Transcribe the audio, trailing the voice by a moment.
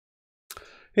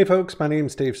Hey folks, my name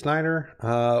is Dave Snyder.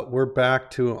 We're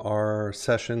back to our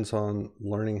sessions on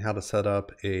learning how to set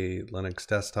up a Linux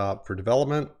desktop for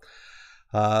development.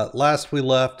 Last we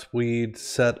left, we'd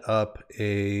set up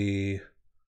a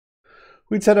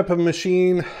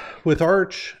machine with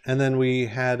Arch, and then we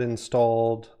had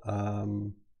installed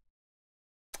GNOME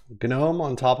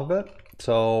on top of it.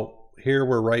 So here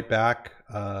we're right back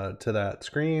to that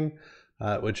screen.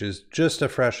 Which is just a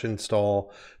fresh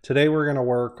install. Today we're going to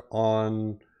work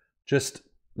on just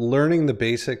learning the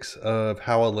basics of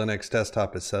how a Linux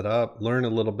desktop is set up, learn a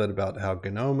little bit about how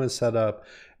GNOME is set up,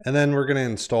 and then we're going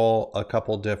to install a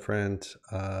couple different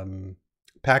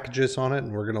packages on it,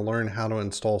 and we're going to learn how to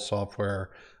install software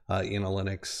in a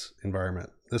Linux environment.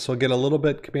 This will get a little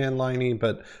bit command liney,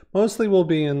 but mostly we'll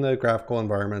be in the graphical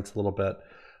environments a little bit.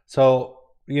 So,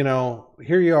 you know,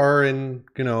 here you are in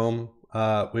GNOME.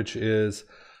 Which is,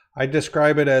 I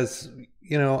describe it as,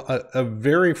 you know, a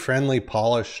very friendly,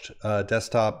 polished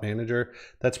desktop manager.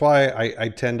 That's why I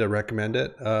tend to recommend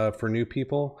it for new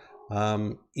people.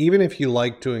 Even if you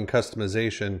like doing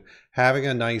customization, having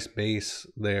a nice base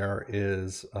there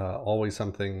is always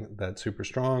something that's super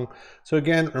strong. So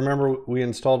again, remember we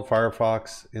installed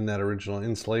Firefox in that original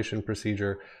installation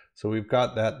procedure. So we've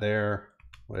got that there,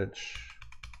 which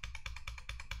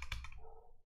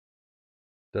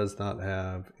does not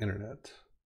have internet.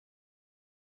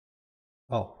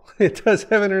 Oh, it does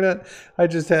have internet. I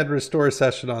just had restore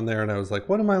session on there and I was like,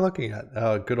 what am I looking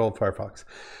at? Good old Firefox.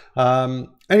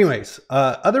 Anyways,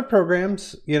 other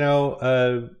programs, you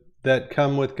know, that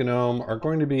come with GNOME are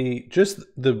going to be just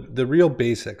the real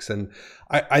basics. And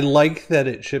I like that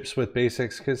it ships with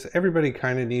basics because everybody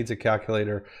kind of needs a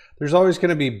calculator. There's always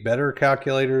going to be better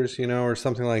calculators, you know, or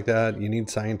something like that. You need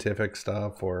scientific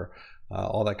stuff or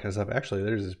all that kind of stuff. Actually,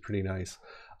 theirs is pretty nice.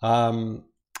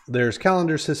 There's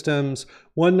calendar systems.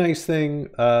 One nice thing,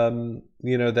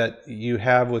 you know, that you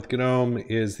have with GNOME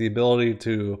is the ability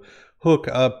to hook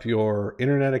up your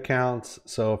internet accounts.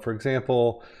 So for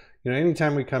example, you know,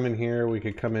 anytime we come in here, we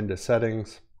could come into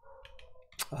settings,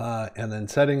 and then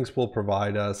settings will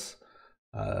provide us,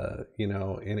 you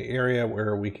know, an area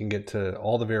where we can get to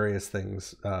all the various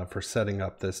things for setting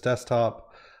up this desktop.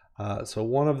 So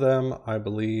one of them, I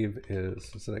believe,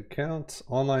 is it accounts,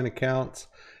 online accounts.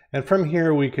 And from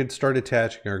here, we could start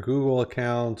attaching our Google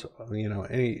account, you know,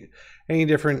 any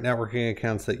different networking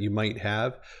accounts that you might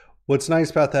have. What's nice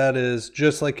about that is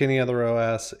just like any other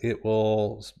OS, it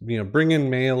will, you know, bring in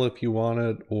mail if you want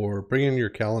it or bring in your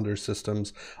calendar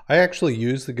systems. I actually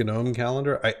use the GNOME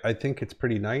calendar. I think it's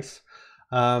pretty nice.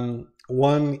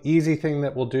 One easy thing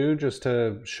that we'll do just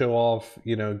to show off,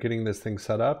 you know, getting this thing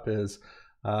set up is,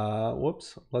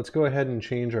 whoops, let's go ahead and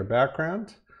change our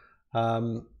background.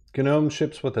 GNOME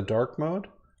ships with a dark mode,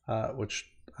 which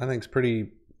I think is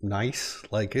pretty nice.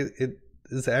 Like it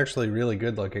is actually really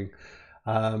good looking.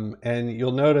 And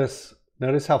you'll notice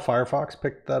how Firefox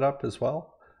picked that up as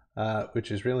well, which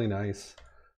is really nice.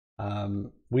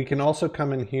 We can also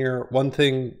come in here. One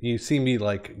thing, you see me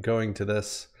like going to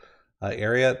this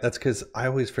area, that's because I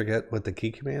always forget what the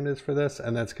key command is for this,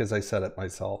 and that's because I set it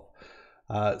myself.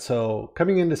 So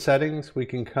coming into settings, we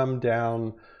can come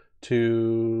down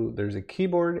to, there's a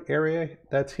keyboard area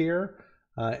that's here,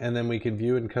 and then we can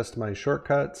view and customize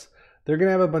shortcuts. They're going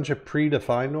to have a bunch of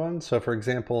predefined ones. So for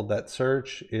example, that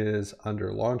search is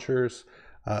under launchers.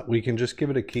 We can just give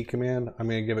it a key command. I'm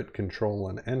going to give it Control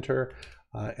and Enter,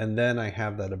 and then I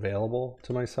have that available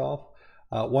to myself.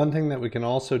 One thing that we can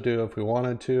also do if we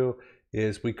wanted to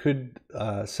is we could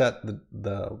set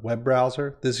the web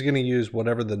browser. This is going to use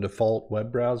whatever the default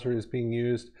web browser is being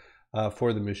used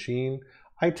for the machine.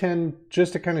 I tend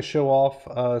just to kind of show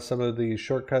off some of the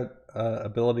shortcut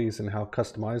abilities and how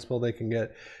customizable they can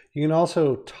get. You can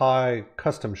also tie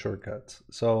custom shortcuts.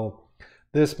 So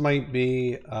this might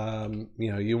be,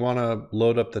 you know, you want to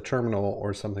load up the terminal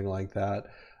or something like that,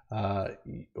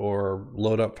 or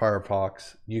load up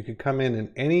Firefox. You could come in and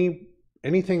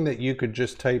anything that you could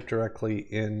just type directly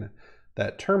in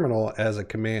that terminal as a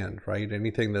command, right?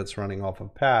 Anything that's running off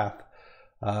of path,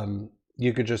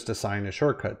 you could just assign a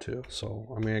shortcut to.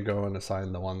 So I'm going to go and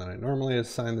assign the one that I normally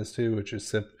assign this to, which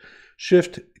is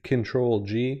Shift Control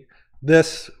G.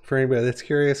 This, for anybody that's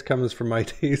curious, comes from my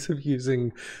days of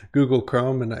using Google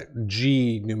Chrome, and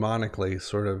G mnemonically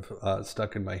sort of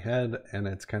stuck in my head, and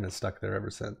it's kind of stuck there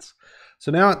ever since.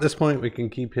 So now at this point, we can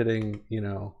keep hitting, you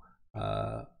know,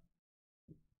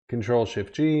 Control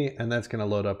Shift G, and that's going to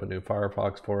load up a new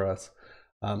Firefox for us.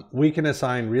 We can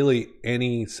assign really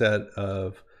any set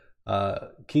of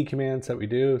key commands that we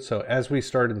do. So as we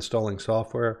start installing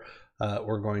software,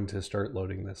 we're going to start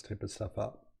loading this type of stuff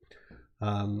up.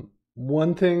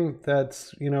 One thing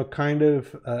that's, kind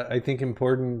of, I think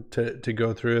important to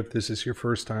go through if this is your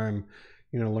first time,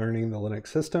 learning the Linux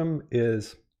system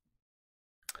is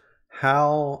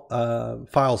how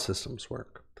file systems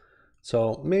work.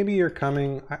 So maybe you're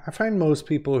coming, I find most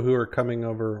people who are coming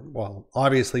over, well,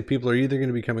 obviously people are either going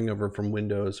to be coming over from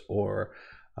Windows or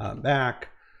Mac.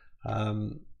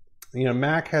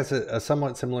 Mac has a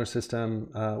somewhat similar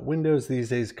system. Windows these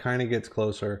days kind of gets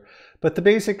closer. But the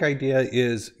basic idea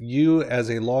is you as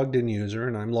a logged in user,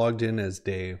 and I'm logged in as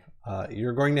Dave,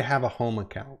 you're going to have a home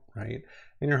account, right?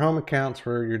 And your home accounts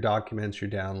for your documents,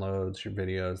 your downloads, your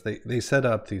videos, they set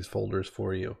up these folders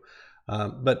for you.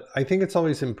 But I think it's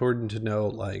always important to know,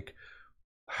 like,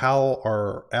 how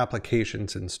are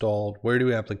applications installed? Where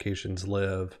do applications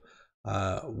live?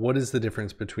 What is the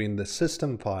difference between the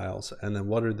system files, and then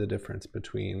what are the difference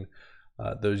between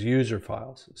those user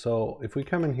files? So if we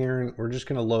come in here and we're just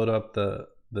going to load up the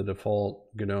default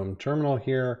GNOME terminal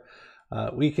here,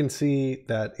 we can see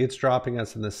that it's dropping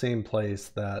us in the same place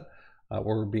that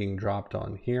we're being dropped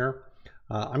on here.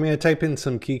 I'm going to type in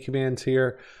some key commands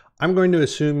here. I'm going to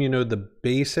assume you know the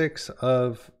basics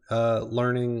of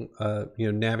learning,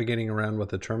 navigating around with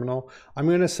the terminal. I'm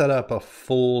going to set up a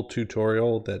full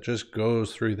tutorial that just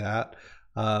goes through that.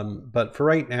 But for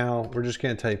right now, we're just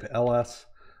going to type ls,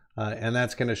 and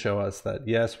that's going to show us that,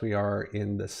 yes, we are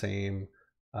in the same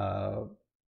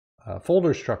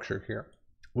folder structure here.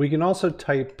 We can also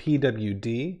type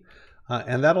pwd,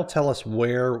 and that'll tell us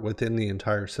where within the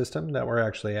entire system that we're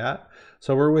actually at.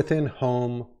 So we're within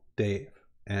home Dave.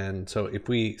 And so if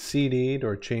we cd'd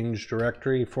or change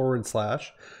directory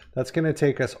 /, that's going to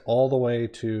take us all the way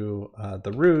to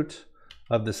the root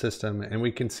of the system. And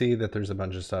we can see that there's a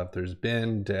bunch of stuff. There's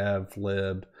bin, dev,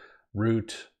 lib,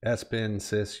 root, sbin,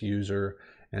 sys, user.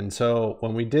 And so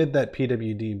when we did that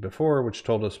pwd before, which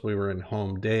told us we were in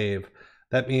home Dave,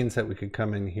 that means that we could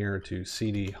come in here to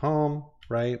cd home,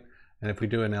 right? And if we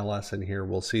do an ls in here,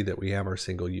 we'll see that we have our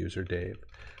single user Dave.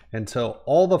 And so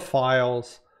all the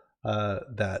files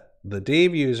that the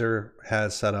Dave user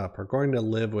has set up are going to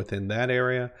live within that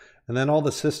area, and then all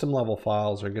the system level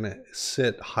files are going to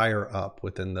sit higher up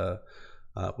within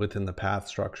the path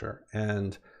structure.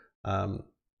 And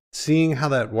seeing how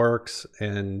that works,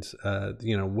 and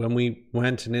when we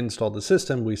went and installed the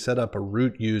system, we set up a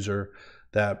root user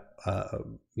that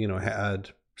had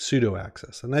sudo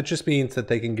access, and that just means that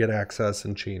they can get access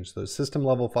and change those system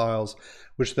level files,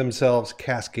 which themselves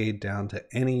cascade down to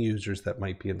any users that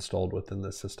might be installed within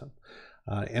the system.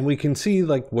 And we can see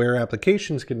like where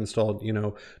applications get installed.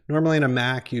 Normally in a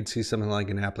Mac you'd see something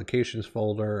like an applications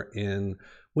folder. In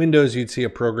Windows you'd see a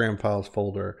program files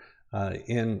folder.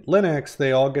 In Linux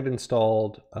they all get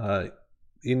installed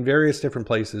in various different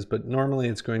places, but normally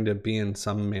it's going to be in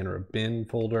some manner of bin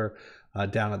folder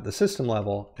down at the system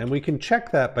level. And we can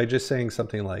check that by just saying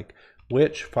something like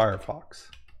which Firefox.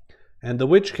 And the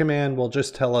which command will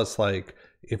just tell us, like,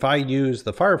 if I use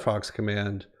the Firefox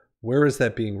command, where is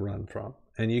that being run from?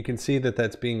 And you can see that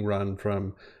that's being run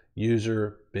from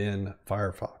user bin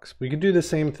Firefox. We could do the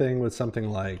same thing with something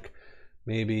like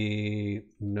maybe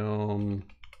GNOME,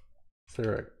 is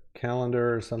there a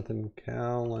calendar or something?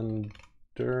 Calendar,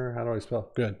 how do I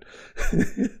spell? Good.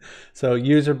 So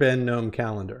user bin GNOME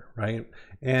calendar, right?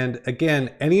 And again,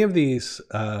 any of these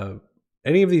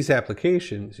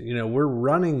applications, we're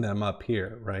running them up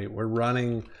here, right? We're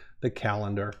running the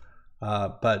calendar,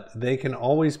 but they can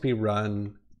always be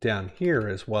run down here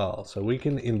as well. So we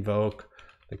can invoke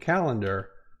the calendar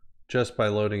just by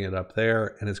loading it up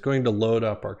there, and it's going to load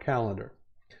up our calendar.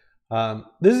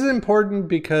 This is important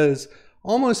because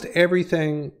almost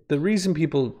everything, the reason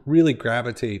people really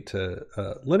gravitate to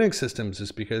Linux systems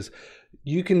is because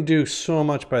you can do so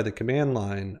much by the command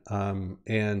line,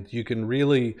 and you can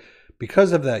really,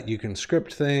 because of that, you can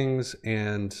script things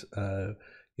and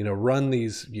run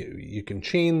these, you can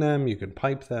chain them, you can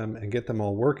pipe them and get them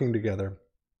all working together.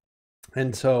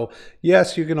 And so,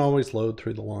 yes, you can always load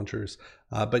through the launchers,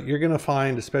 but you're going to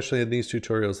find, especially in these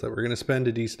tutorials, that we're going to spend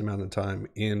a decent amount of time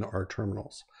in our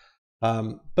terminals.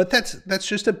 But that's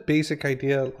just a basic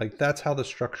idea. Like, that's how the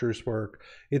structures work.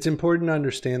 It's important to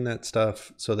understand that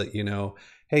stuff so that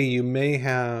hey, you may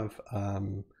have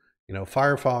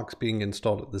Firefox being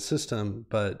installed at the system,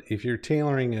 but if you're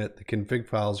tailoring it, the config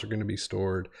files are going to be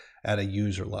stored at a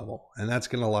user level, and that's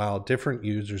going to allow different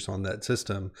users on that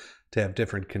system to have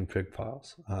different config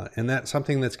files. And that's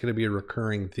something that's going to be a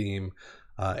recurring theme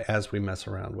as we mess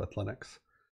around with Linux.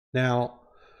 Now,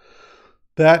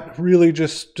 that really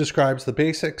just describes the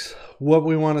basics. What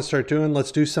we want to start doing,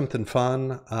 let's do something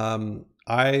fun.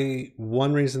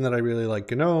 one reason that I really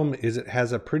like GNOME is it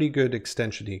has a pretty good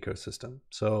extension ecosystem.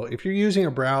 So if you're using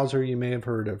a browser, you may have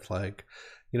heard of like,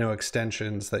 you know,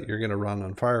 extensions that you're going to run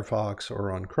on Firefox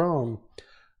or on Chrome.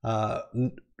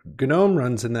 GNOME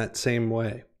runs in that same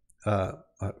way,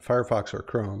 Firefox or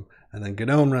Chrome, and then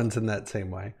GNOME runs in that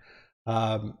same way.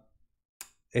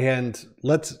 And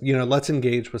let's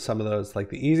engage with some of those. Like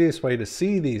the easiest way to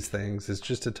see these things is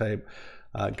just to type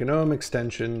GNOME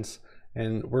extensions,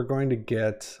 and we're going to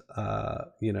get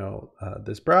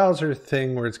this browser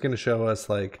thing where it's going to show us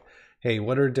like, hey,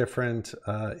 what are different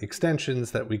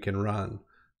extensions that we can run?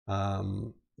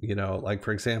 Like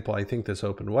for example, I think this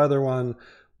open weather one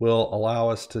will allow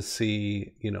us to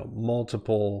see,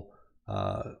 multiple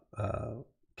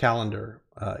calendar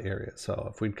areas. So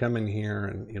if we'd come in here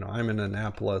and, I'm in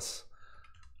Annapolis,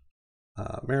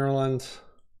 Maryland,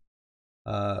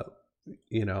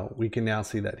 we can now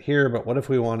see that here. But what if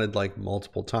we wanted like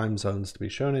multiple time zones to be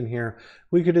shown in here?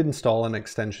 We could install an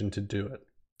extension to do it.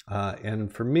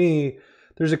 And for me,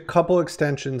 there's a couple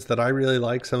extensions that I really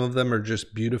like. Some of them are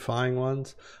just beautifying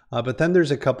ones. But then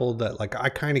there's a couple that like I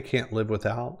kind of can't live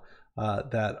without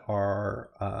that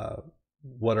are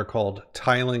what are called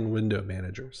tiling window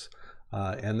managers.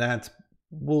 And that's,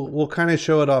 we'll kind of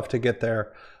show it off to get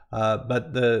there.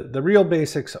 But the real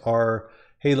basics are,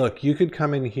 hey, look, you could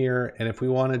come in here, and if we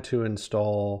wanted to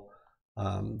install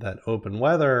that open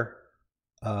weather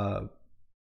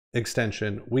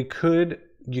extension, we could.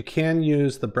 You can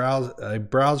use a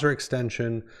browser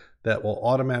extension that will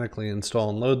automatically install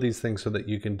and load these things so that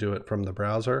you can do it from the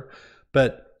browser.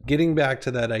 But getting back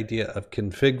to that idea of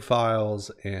config files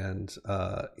and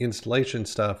installation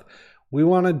stuff, we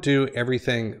want to do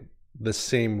everything the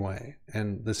same way.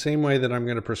 And the same way that I'm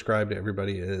going to prescribe to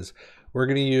everybody is we're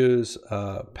going to use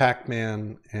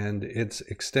Pacman and its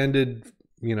extended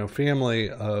family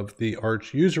of the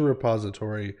Arch user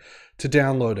repository to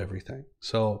download everything.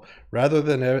 So rather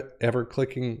than ever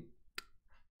clicking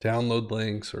download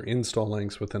links or install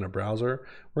links within a browser,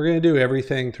 we're going to do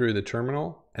everything through the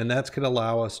terminal, and that's going to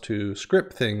allow us to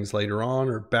script things later on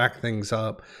or back things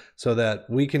up so that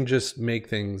we can just make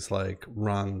things like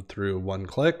run through one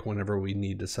click whenever we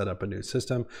need to set up a new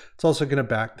system. It's also going to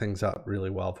back things up really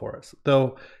well for us.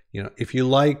 Though, if you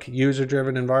like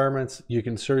user-driven environments, you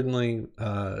can certainly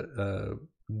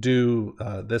do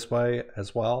this way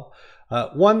as well.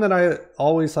 One that I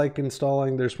always like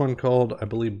installing, there's one called, I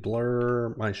believe,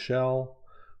 Blur My Shell.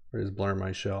 Where is Blur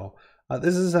My Shell?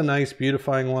 This is a nice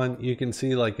beautifying one. You can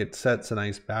see like it sets a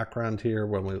nice background here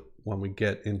when we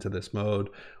get into this mode,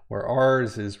 where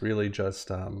ours is really just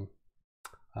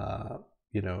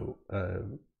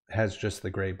has just the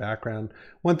gray background.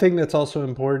 One thing that's also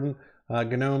important,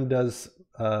 GNOME does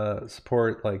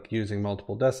support like using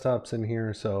multiple desktops in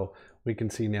here, so we can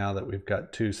see now that we've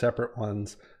got two separate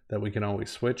ones that we can always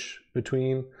switch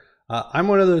between. I'm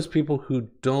one of those people who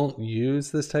don't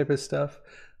use this type of stuff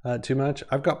too much.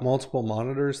 I've got multiple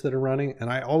monitors that are running, and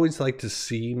I always like to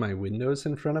see my windows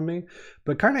in front of me,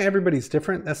 but kind of everybody's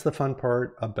different. That's the fun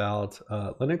part about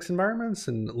Linux environments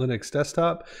and Linux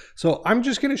desktop. So I'm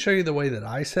just going to show you the way that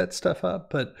I set stuff up,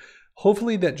 but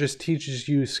hopefully that just teaches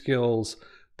you skills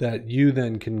that you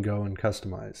then can go and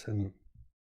customize. And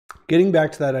getting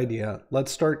back to that idea,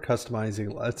 let's start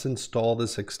customizing. Let's install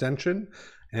this extension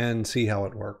and see how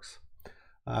it works.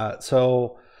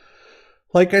 So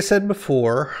like I said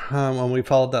before, when we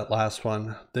followed that last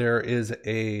one, there is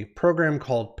a program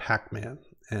called Pacman.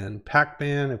 And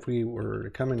Pacman, if we were to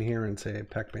come in here and say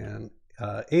Pacman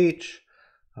H,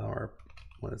 or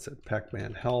what is it,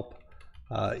 Pacman help,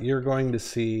 you're going to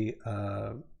see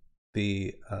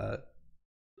the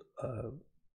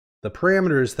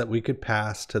parameters that we could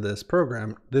pass to this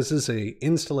program. This is a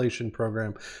installation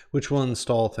program which will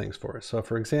install things for us. So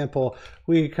for example,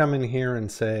 we come in here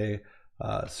and say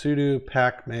sudo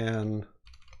pacman,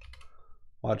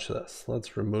 watch this,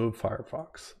 let's remove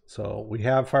Firefox. So we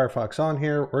have Firefox on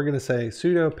here. We're going to say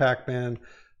sudo pacman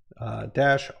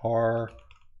 -r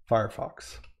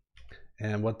Firefox.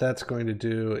 And what that's going to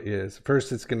do is,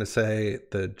 first it's going to say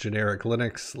the generic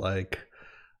Linux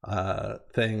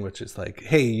thing, which is like,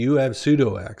 hey, you have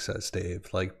sudo access, Dave.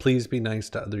 Like, please be nice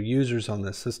to other users on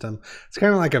this system. It's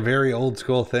kind of like a very old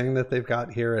school thing that they've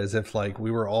got here, as if like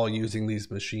we were all using these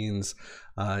machines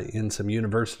in some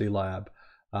university lab.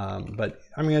 But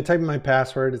I'm going to type in my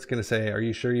password. It's going to say, are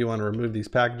you sure you want to remove these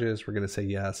packages? We're going to say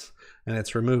yes, and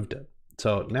it's removed it.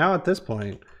 So now at this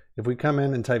point, if we come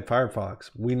in and type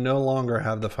Firefox, we no longer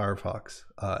have the Firefox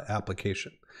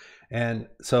application. And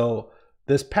so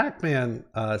this Pacman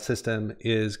system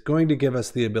is going to give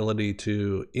us the ability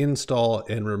to install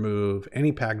and remove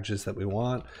any packages that we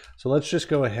want. So let's just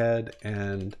go ahead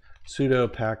and sudo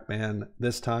pacman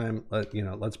this time.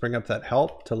 Let's bring up that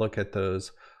help to look at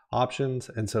those options.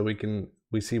 And so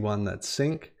we see one that's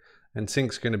sync, and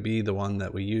sync's going to be the one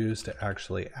that we use to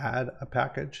actually add a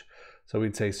package. So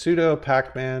we'd say sudo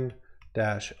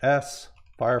pacman-s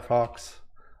Firefox.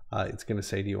 It's going to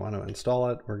say, do you want to install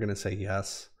it? We're going to say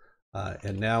yes.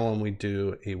 And now when we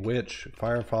do a which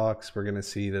Firefox, we're going to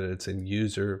see that it's in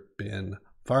user bin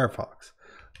Firefox.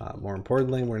 More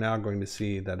importantly, we're now going to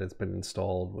see that it's been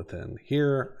installed within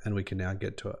here, and we can now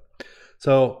get to it.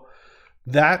 So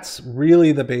that's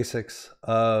really the basics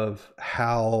of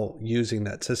how using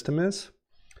that system is.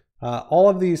 All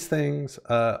of these things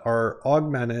are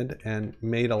augmented and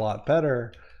made a lot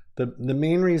better. The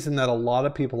main reason that a lot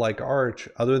of people like Arch,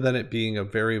 other than it being a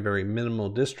very, very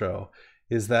minimal distro,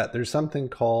 is that there's something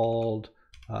called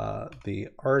the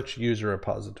Arch user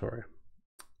repository,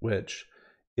 which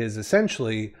is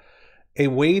essentially a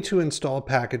way to install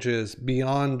packages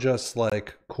beyond just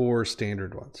like core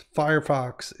standard ones.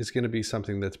 Firefox is going to be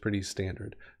something that's pretty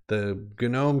standard. The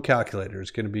GNOME calculator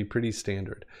is going to be pretty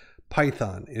standard.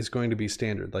 Python is going to be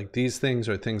standard. Like, these things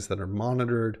are things that are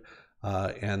monitored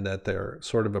and that they're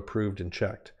sort of approved and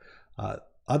checked.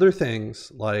 Other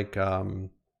things like an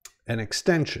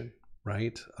extension,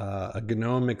 right? A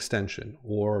GNOME extension,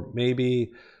 or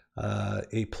maybe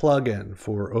a plugin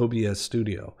for OBS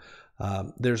Studio.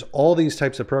 There's all these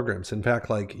types of programs. In fact,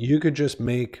 like, you could just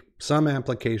make some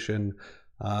application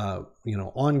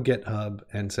on GitHub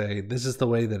and say, this is the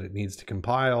way that it needs to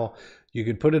compile. You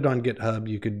could put it on GitHub,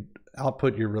 you could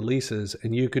output your releases,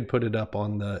 and you could put it up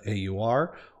on the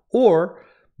AUR. Or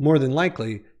more than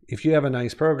likely, if you have a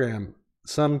nice program,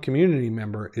 some community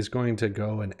member is going to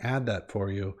go and add that for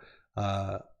you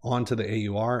onto the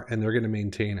AUR, and they're going to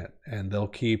maintain it, and they'll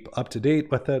keep up to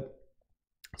date with it.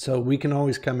 So we can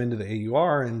always come into the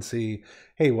AUR and see,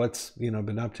 hey, what's been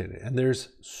updated. And there's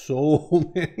so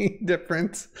many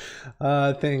different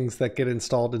things that get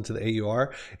installed into the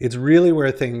AUR. It's really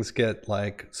where things get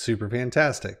like super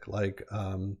fantastic. Like,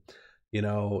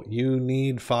 you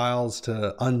need files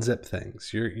to unzip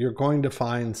things. You're going to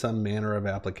find some manner of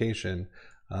application,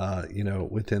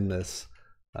 within this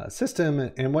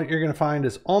system. And what you're going to find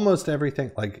is almost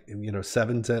everything, like,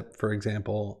 7-zip, for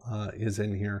example, is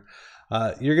in here.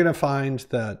 You're going to find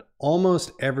that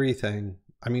almost everything,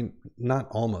 I mean, not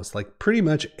almost, like pretty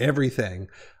much everything,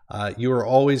 you are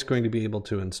always going to be able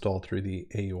to install through the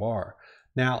AUR.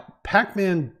 Now,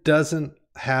 Pacman doesn't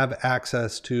have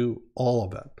access to all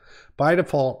of it. By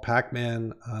default,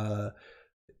 Pacman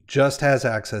just has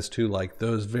access to like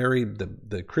those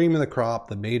the cream of the crop,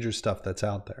 the major stuff that's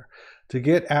out there. To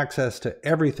get access to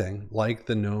everything, like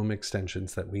the GNOME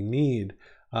extensions that we need,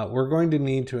 we're going to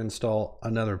need to install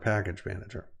another package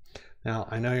manager. Now,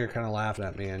 I know you're kind of laughing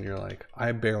at me and you're like,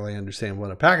 I barely understand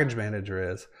what a package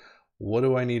manager is. What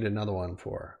do I need another one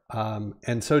for?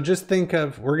 And so just think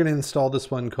of, we're going to install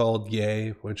this one called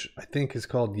Yay, which I think is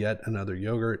called Yet Another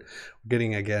Yogurt. We're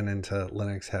getting again into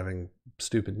Linux having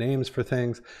stupid names for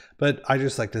things, but I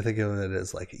just like to think of it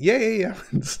as like, yay, I'm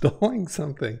installing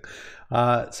something.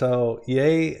 So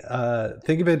Yay,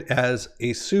 think of it as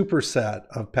a superset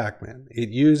of Pacman. It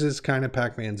uses kind of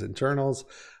Pacman's internals,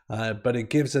 but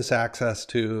it gives us access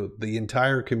to the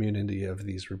entire community of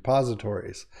these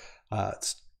repositories.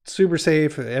 It's super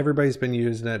safe. Everybody's been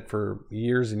using it for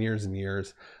years and years and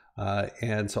years.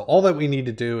 And so all that we need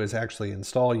to do is actually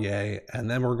install Yay, and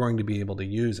then we're going to be able to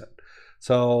use it.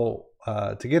 So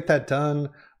to get that done,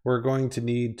 we're going to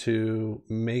need to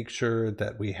make sure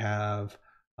that we have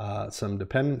some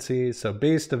dependencies. So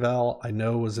base devel, I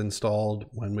know, was installed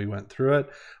when we went through it,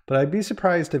 but I'd be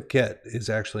surprised if git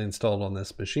is actually installed on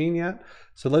this machine yet.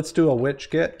 So let's do a which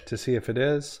git to see if it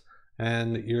is.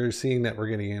 And you're seeing that we're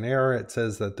getting an error. It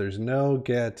says that there's no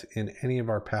git in any of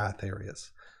our path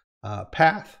areas.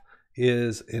 Path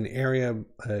is an area,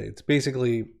 it's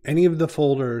basically any of the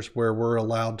folders where we're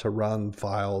allowed to run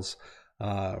files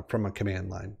from a command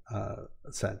line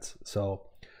sense. So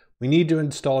we need to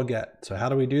install get. So how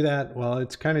do we do that? Well,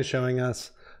 it's kind of showing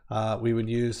us we would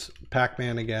use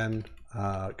Pacman again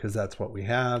because that's what we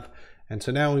have. And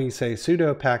so now we say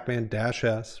sudo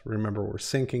pacman-s, remember we're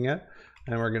syncing it,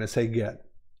 and we're going to say get.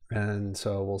 And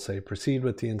so we'll say proceed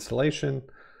with the installation.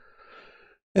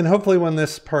 And hopefully when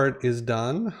this part is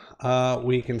done,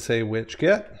 we can say which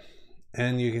get,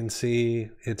 and you can see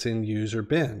it's in user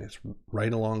bin. It's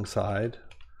right alongside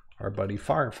our buddy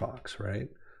Firefox, right?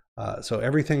 So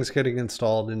everything's getting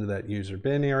installed into that user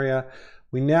bin area.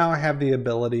 we now have the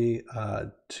ability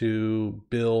to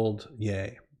build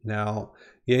Yay. Now,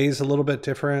 Yay is a little bit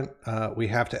different. We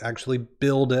have to actually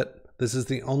build it. This is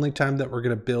the only time that we're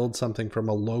going to build something from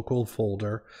a local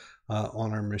folder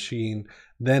on our machine.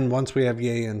 Then once we have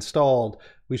Yay installed,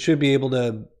 we should be able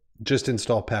to just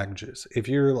install packages. If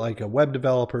you're like a web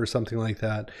developer or something like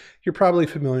that, you're probably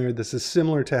familiar. This is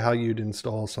similar to how you'd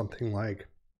install something like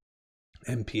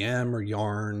npm or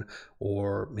yarn,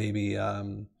 or maybe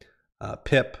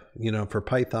pip, for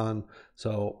Python.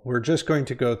 So we're just going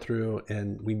to go through,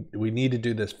 and we need to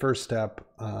do this first step,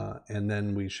 and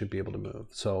then we should be able to move.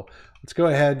 So let's go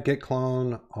ahead, git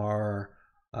clone our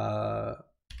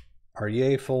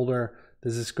Yay folder.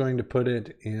 This is going to put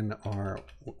it in our,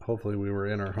 hopefully we were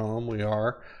in our home, we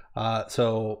are.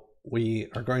 So we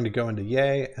are going to go into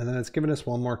Yay, and then it's given us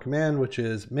one more command, which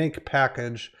is make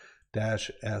package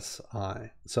 -si.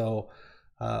 So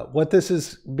what this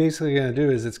is basically going to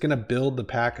do is it's going to build the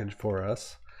package for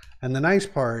us. And the nice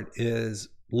part is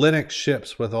Linux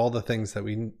ships with all the things that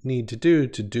we need to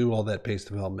do all that base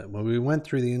development. When we went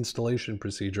through the installation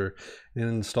procedure and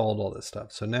installed all this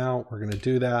stuff. So now we're going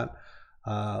to do that.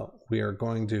 We are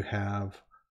going to have,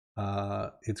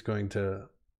 it's going to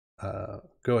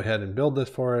go ahead and build this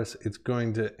for us. It's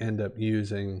going to end up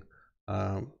using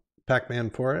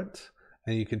Pacman for it.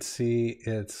 And you can see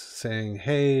it's saying,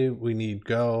 hey, we need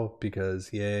Go,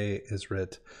 because Yay is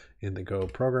writ in the Go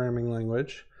programming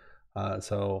language.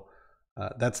 So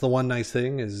that's the one nice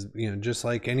thing is, just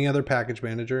like any other package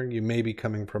manager, you may be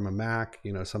coming from a Mac,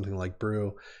 something like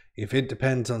Brew. If it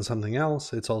depends on something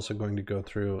else, it's also going to go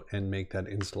through and make that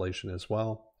installation as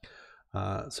well.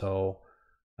 It's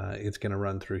going to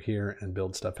run through here and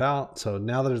build stuff out. So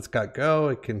now that it's got Go,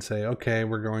 it can say, okay,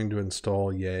 we're going to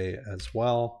install Yay as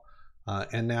well.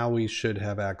 And now we should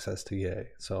have access to Yay.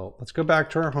 So let's go back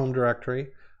to our home directory.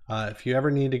 If you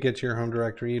ever need to get to your home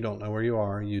directory, you don't know where you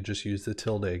are, you just use the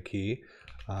tilde key,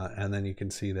 and then you can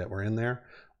see that we're in there.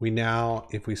 We now,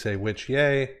 if we say which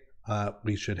Yay,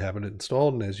 we should have it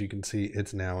installed, and as you can see,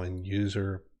 it's now in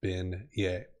user bin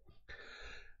Yay.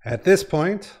 At this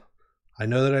point, I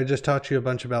know that I just taught you a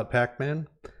bunch about Pacman.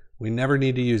 We never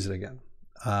need to use it again.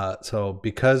 So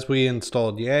because we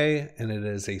installed Yay and it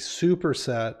is a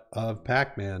superset of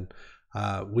Pacman,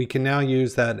 we can now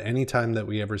use that anytime that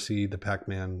we ever see the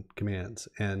Pacman commands.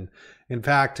 And in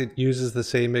fact, it uses the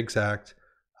same exact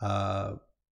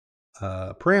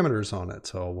parameters on it.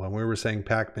 So when we were saying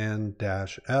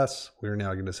Pacman-S, we're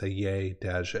now going to say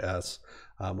Yay-S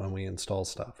when we install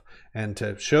stuff. And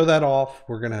to show that off,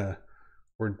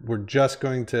 we're just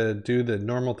going to do the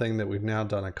normal thing that we've now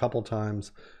done a couple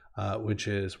times, which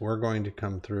is we're going to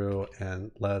come through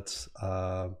and let's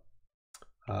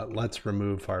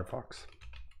remove Firefox.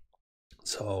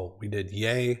 So we did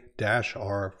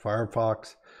Yay-R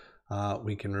Firefox.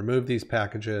 We can remove these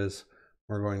packages.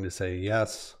 We're going to say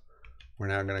yes. We're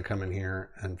now going to come in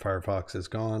here and Firefox is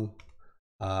gone.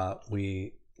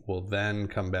 We will then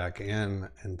come back in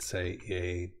and say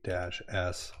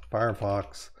Yay-S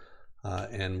Firefox,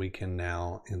 and we can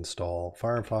now install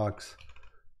Firefox.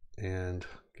 And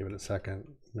give it a second.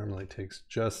 Normally it takes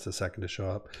just a second to show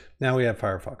up. Now we have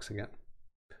Firefox again.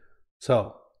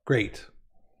 So great.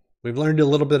 We've learned a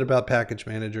little bit about package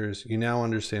managers. You now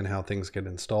understand how things get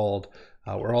installed.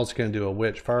 We're also going to do a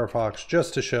which Firefox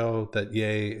just to show that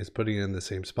Yay is putting it in the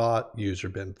same spot, user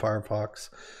bin Firefox.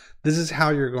 This is how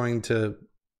you're going to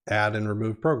add and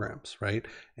remove programs, right?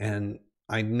 And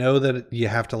I know that you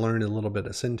have to learn a little bit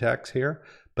of syntax here,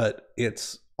 but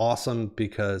it's awesome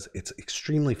because it's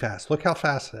extremely fast. Look how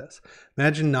fast it is.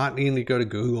 Imagine not needing to go to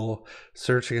Google,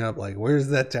 searching up like, where's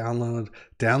that download,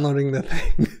 downloading the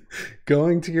thing,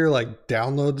 going to your like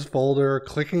downloads folder,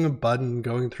 clicking a button,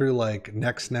 going through like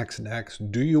next.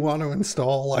 Do you want to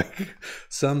install like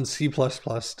some C++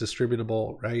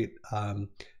 distributable, right?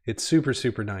 It's super,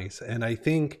 super nice. And I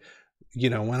think,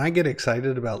 when I get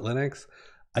excited about Linux,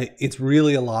 it's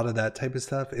really a lot of that type of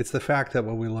stuff. It's the fact that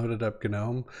when we loaded up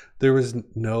GNOME, there was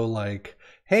no like,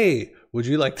 hey, would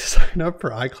you like to sign up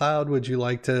for iCloud? Would you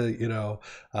like to,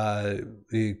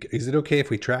 is it okay if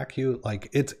we track you? Like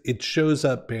it shows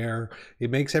up bare.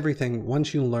 It makes everything,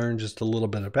 once you learn just a little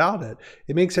bit about it,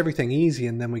 it makes everything easy,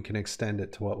 and then we can extend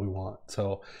it to what we want.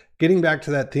 So getting back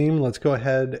to that theme, let's go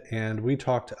ahead, and we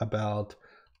talked about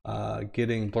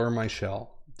getting blur my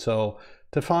shell. So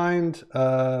to find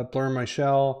blur my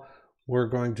shell, we're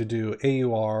going to do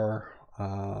AUR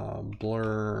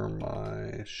blur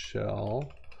my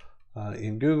shell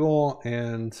in Google,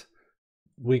 and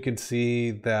we can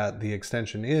see that the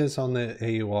extension is on the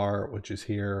AUR, which is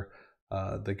here,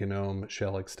 the GNOME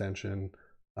shell extension,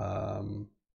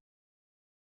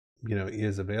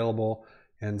 is available.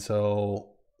 And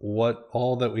so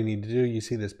all that we need to do, you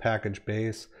see this package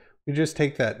base, we just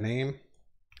take that name.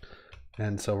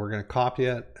 And so we're going to copy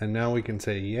it. And now we can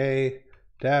say yay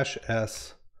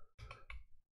 -s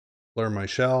blur my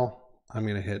shell. I'm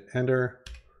going to hit enter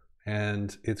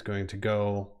and it's going to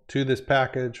go to this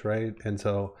package, right? And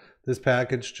so this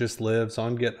package just lives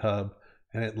on GitHub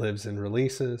and it lives in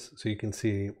releases. So you can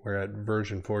see we're at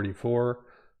version 44.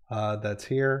 That's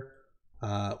here.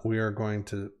 We are going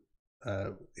to,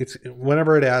 it's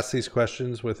whenever it asks these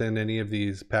questions within any of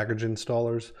these package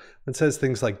installers, it says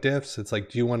things like diffs. It's like,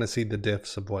 do you want to see the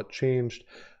diffs of what changed?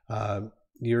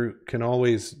 You can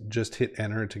always just hit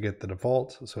enter to get the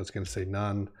default. So it's going to say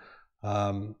none.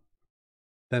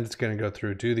 Then it's going to go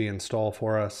through, do the install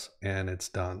for us, and it's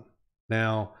done.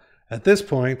 Now, at this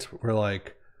point, we're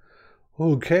like,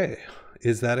 okay,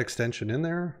 is that extension in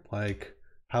there? Like,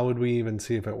 how would we even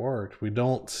see if it worked? We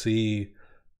don't see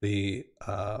the,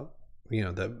 you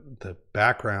know, the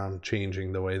background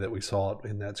changing the way that we saw it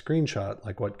in that screenshot,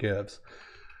 like what gives.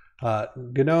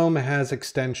 GNOME has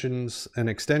extensions, an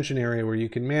extension area where you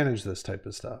can manage this type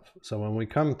of stuff. So when we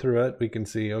come through it, we can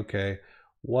see, okay,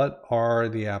 what are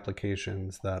the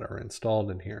applications that are installed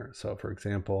in here? So for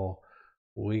example,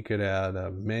 we could add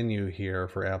a menu here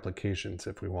for applications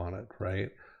if we wanted, right?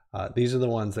 These are the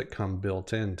ones that come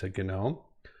built into GNOME.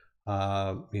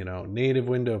 You know, native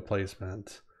window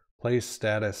placement, place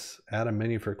status, add a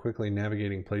menu for quickly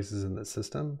navigating places in the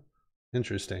system.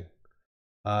 Interesting.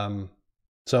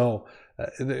 So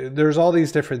there's all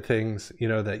these different things, you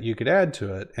know, that you could add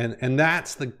to it. And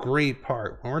that's the great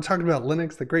part. When we're talking about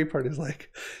Linux, the great part is like,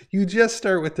 you just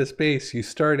start with this base, you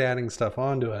start adding stuff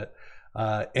onto it.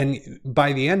 And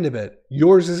by the end of it,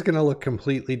 yours is going to look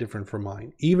completely different from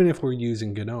mine, even if we're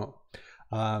using GNOME.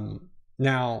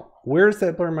 Now, where's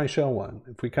that blur my shell one?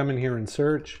 If we come in here and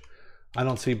search, I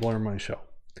don't see blur my shell.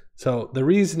 So the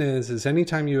reason is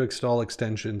anytime you install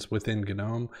extensions within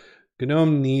GNOME,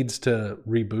 GNOME needs to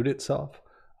reboot itself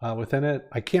within it.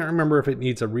 I can't remember if it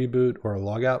needs a reboot or a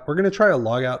logout. We're going to try a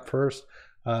logout first,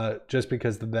 just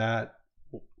because that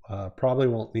probably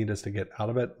won't need us to get out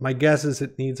of it. My guess is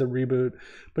it needs a reboot,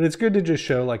 but it's good to just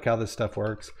show like how this stuff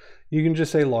works. You can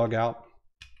just say logout,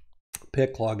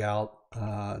 pick logout,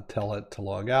 tell it to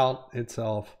log out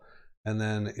itself, and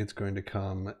then it's going to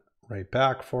come right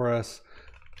back for us.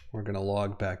 We're going to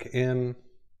log back in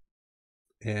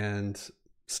and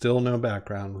still no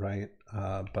background, right?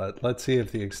 But let's see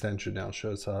if the extension now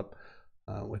shows up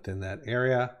within that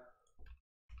area.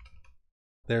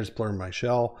 There's blur my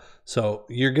shell. So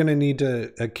you're going to need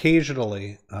to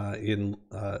occasionally,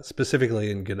 specifically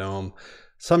in GNOME,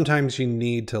 sometimes you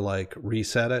need to like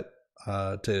reset it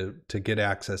to get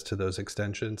access to those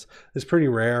extensions. It's pretty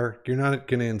rare. You're not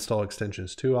going to install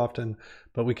extensions too often,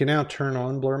 but we can now turn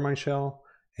on blur my shell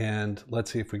and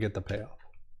let's see if we get the payoff.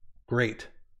 Great.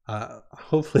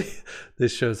 Hopefully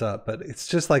this shows up, but it's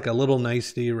just like a little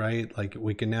nicety, right? Like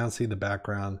we can now see the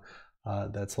background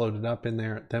that's loaded up in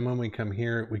there. Then when we come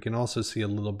here, we can also see a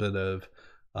little bit of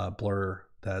blur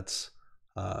that's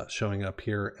showing up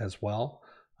here as well.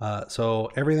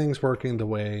 So everything's working the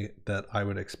way that I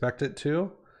would expect it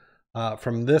to.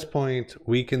 From this point,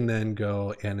 we can then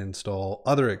go and install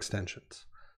other extensions.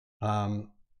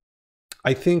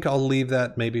 I think I'll leave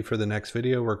that maybe for the next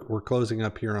video. We're closing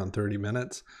up here on 30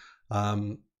 minutes.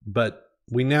 But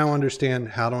we now understand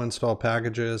how to install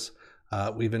packages.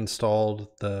 We've installed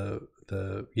the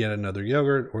yet another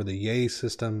yogurt or the Yay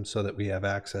system so that we have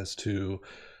access to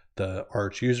the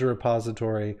Arch user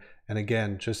repository. And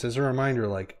again, just as a reminder,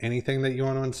 like anything that you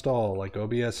want to install, like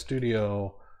OBS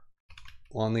Studio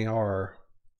on the R,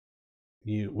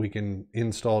 we can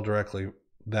install directly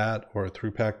that or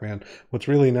through Pacman. What's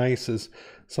really nice is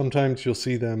sometimes you'll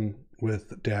see them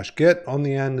with -git on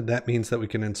the end. That means that we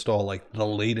can install like the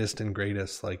latest and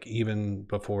greatest, like even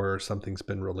before something's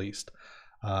been released.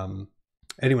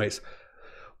 Anyways,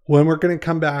 when we're going to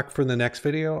come back for the next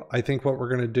video, I think what we're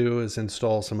going to do is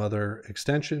install some other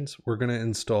extensions. We're going to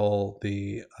install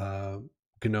the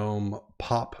GNOME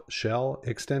pop shell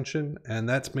extension, and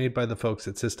that's made by the folks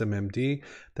at SystemMD.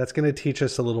 That's going to teach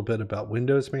us a little bit about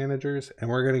Windows managers, and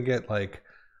we're going to get like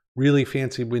really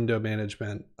fancy window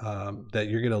management that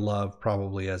you're going to love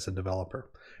probably as a developer.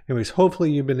 Anyways,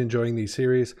 hopefully you've been enjoying these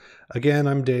series. Again,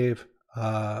 I'm Dave.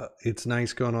 It's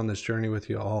nice going on this journey with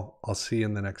you all. I'll see you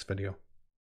in the next video.